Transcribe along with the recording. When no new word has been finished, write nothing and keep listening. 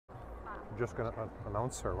Just gonna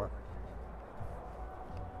announce or what?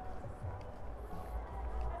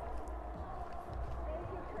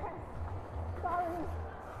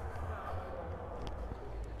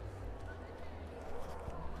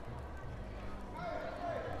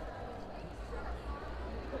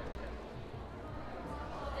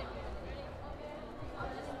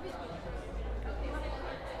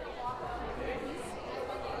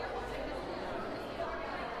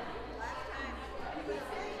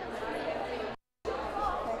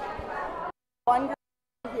 One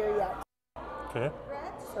girl here yet. Okay.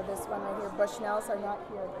 So this one right here, Bushnells are not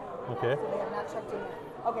here. Okay. So they have not checked in yet.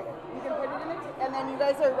 Okay, you can put it in it, and then you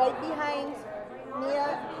guys are right behind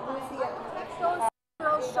Mia, Lucy, and Those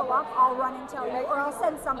girls show up, I'll run and tell you, or I'll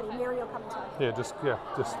send somebody. Mary will come and tell you. Yeah, just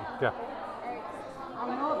yeah. I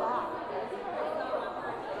know that.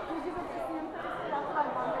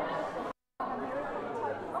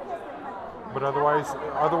 But otherwise,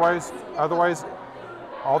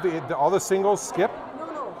 all the singles skip.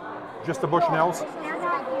 No. Just the Bushnells. They're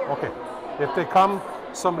not here. Okay. If they come,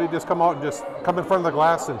 somebody just come out and just come in front of the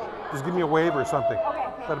glass and just give me a wave or something. Okay.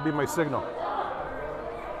 That'll be my signal.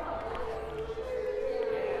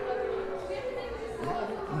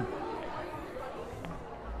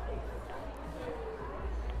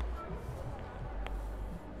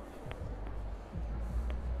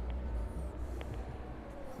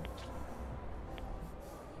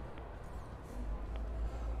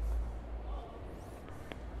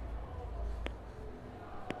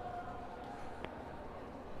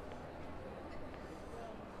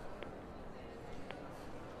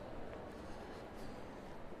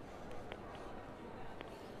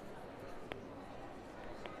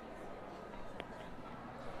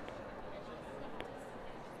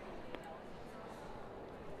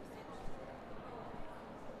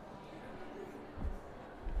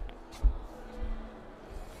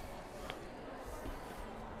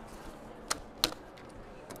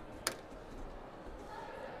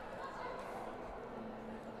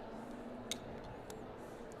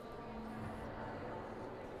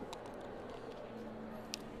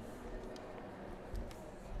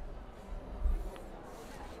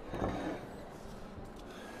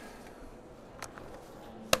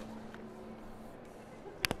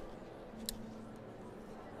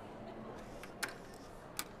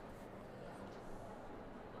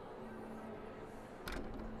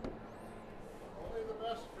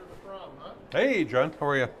 Hey, John, how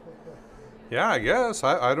are you? Yeah, I guess.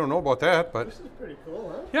 I don't know about that, but This is pretty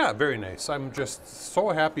cool, huh? yeah, very nice. I'm just so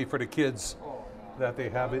happy for the kids that they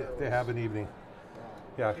have it. They have an evening.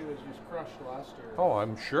 Yeah. He was just crushed last year. Oh,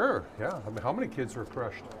 I'm sure. Yeah. I mean, how many kids were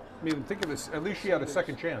crushed? I mean, think of this. At least she had a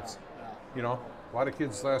second chance. You know, a lot of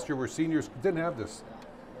kids last year were seniors, didn't have this.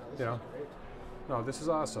 You know. No, this is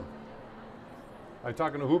awesome. I'm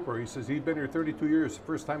talking to Hooper. He says he'd been here 32 years.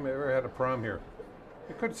 First time I ever had a prom here.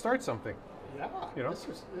 It could start something. Yeah, You know? this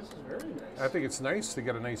is very nice. I think it's nice to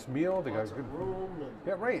get a nice meal. They got Lots a good of room and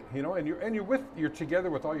Yeah, right. You know, and you're together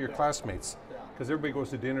with all your classmates, because everybody goes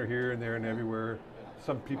to dinner here and there and everywhere.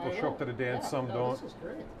 Some people I show up to the dance, Yeah, some no, don't. This is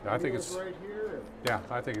great. I think Meals it's- right here. And, Yeah,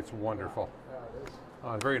 I think it's wonderful. yeah,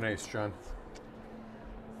 it is. Very nice, John.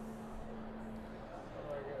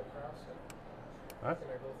 How do I get across it? Huh? Can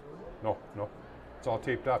I go through? No, no, it's all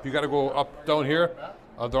taped up. You got to go up down here,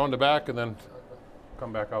 down the back, and then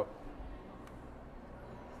come back out,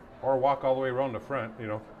 or walk all the way around the front. You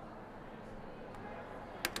know.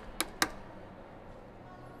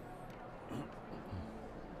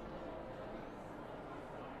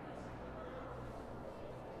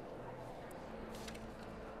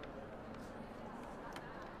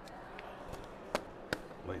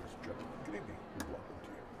 Ladies and gentlemen, good evening and welcome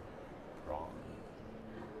to Prom.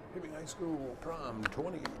 Hibbing High School Prom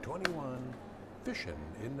 2021, Fishing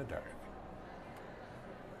in the Dark.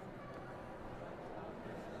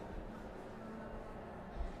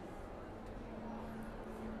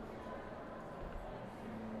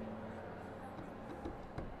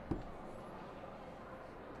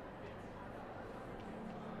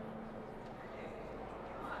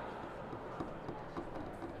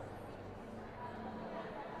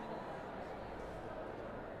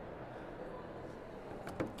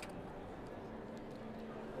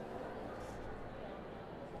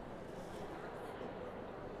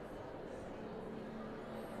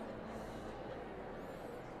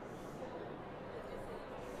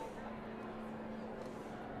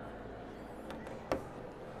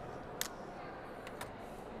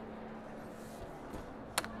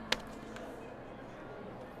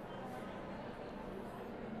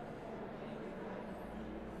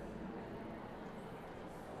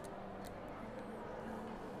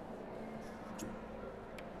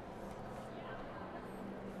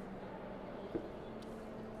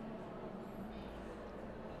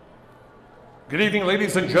 Good evening,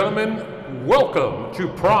 ladies and gentlemen. Welcome to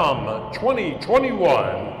Prom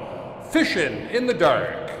 2021, Fishing in the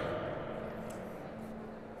Dark.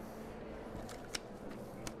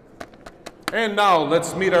 And now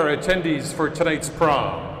let's meet our attendees for tonight's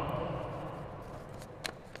prom.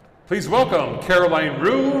 Please welcome Caroline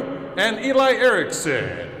Rue and Eli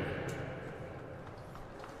Erickson.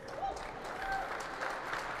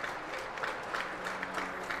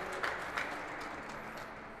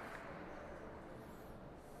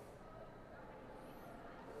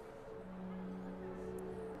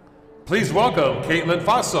 Please welcome Caitlin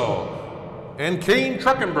Faso and Kane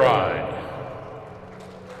Truckenbride.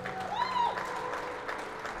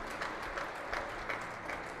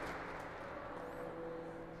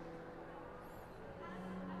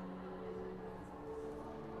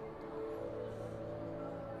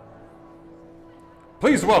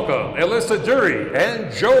 Please welcome Alyssa Dury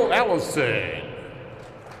and Joe Allison.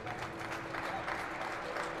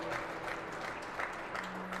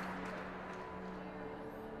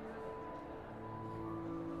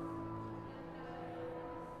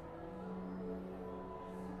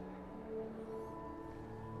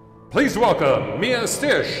 Please welcome Mia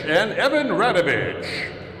Stish and Evan Radovich.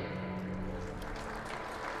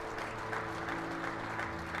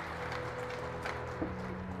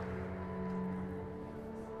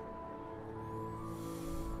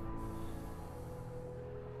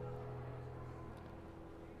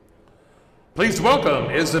 Please welcome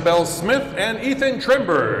Isabel Smith and Ethan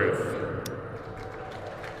Trimberth.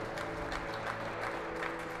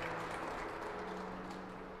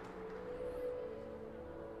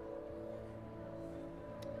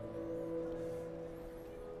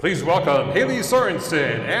 Please welcome Haley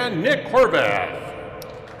Sorensen and Nick Horvath.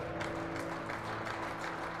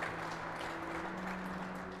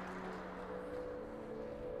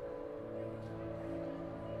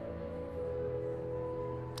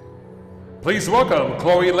 Please welcome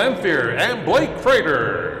Chloe Lamphere and Blake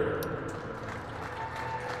Frater.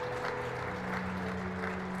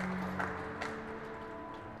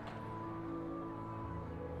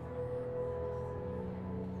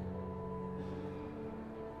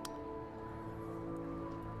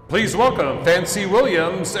 Please welcome Fancy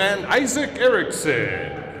Williams and Isaac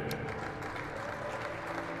Erickson.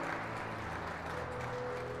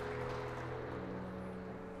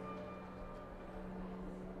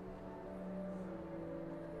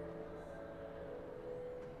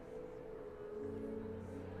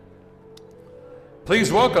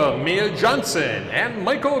 Please welcome Mia Johnson and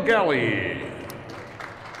Michael Galley.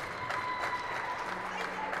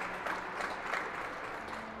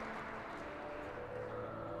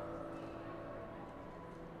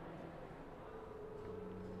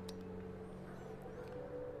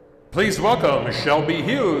 Please welcome Shelby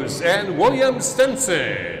Hughes and William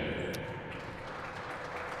Stenson.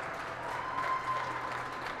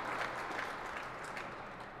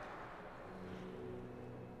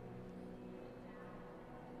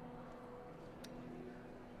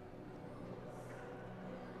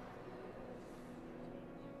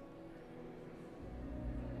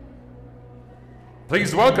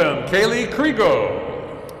 Please welcome Kaylee Kriego.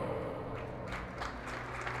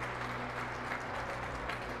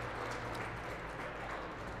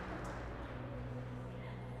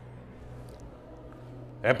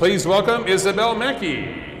 And please welcome Isabel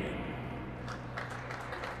Mackey.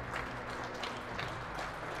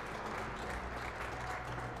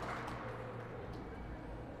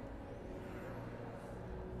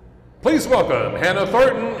 Please welcome Hannah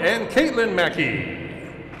Thornton and Caitlin Mackey.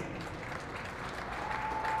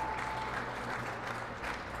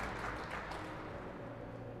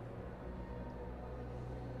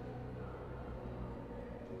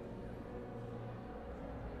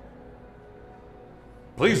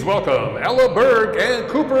 Please welcome Ella Berg and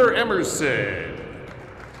Cooper Emerson.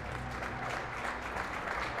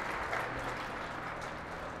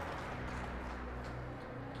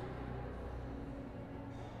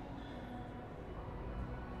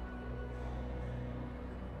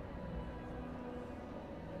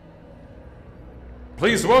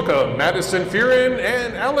 Please welcome Madison Fearon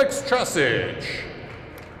and Alex Trosich.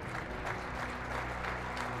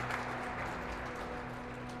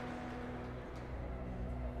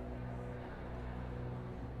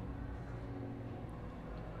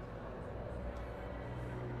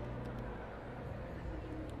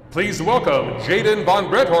 Please welcome Jaden Von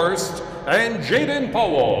Bredhorst and Jaden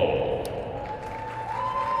Powell.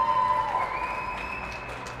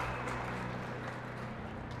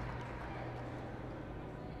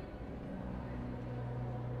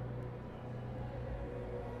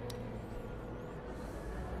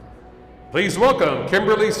 Please welcome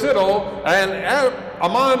Kimberly Siddle and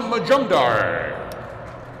Aman Majumdar.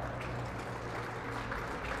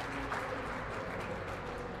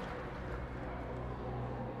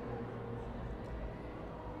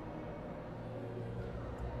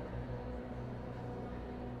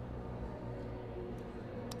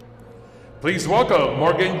 Please welcome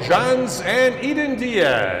Morgan Johns and Eden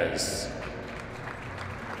Diaz.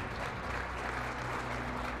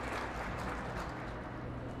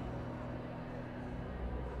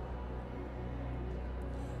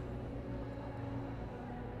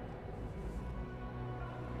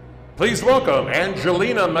 Please welcome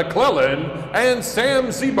Angelina McClellan and Sam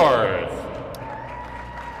Zebarth.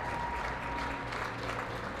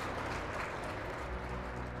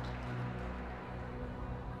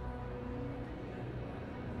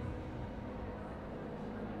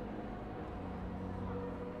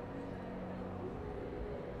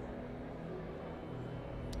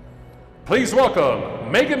 Please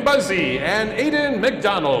welcome Megan Buzzy and Aiden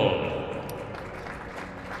McDonald.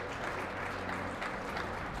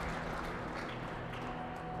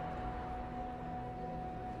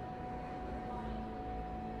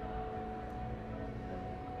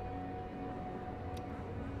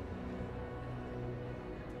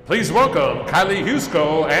 Please welcome Kylie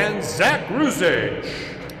Husko and Zach Ruzich.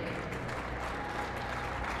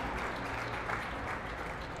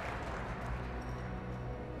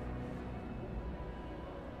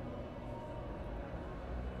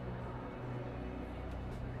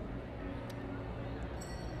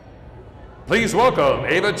 Please welcome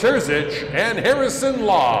Ava Terzic and Harrison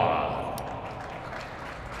Law.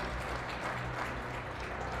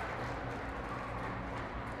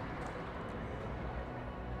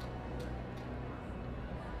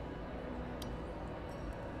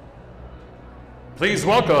 Please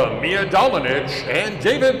welcome Mia Dolanich and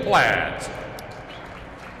David Platt.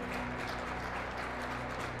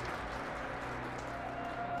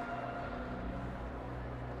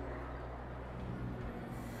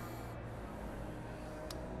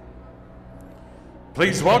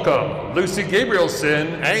 Please welcome Lucy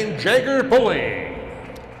Gabrielson and Jagger Pulling.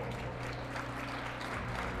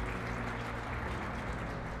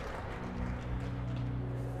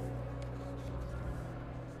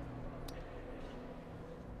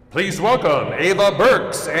 Please welcome Ava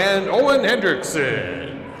Burks and Owen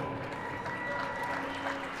Hendrickson.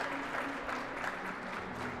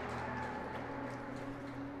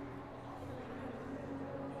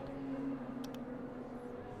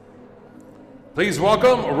 Please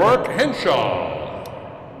welcome Rourke Henshaw.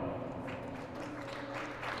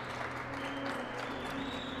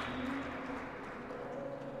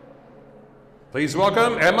 Please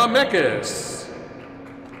welcome Emma Meckes.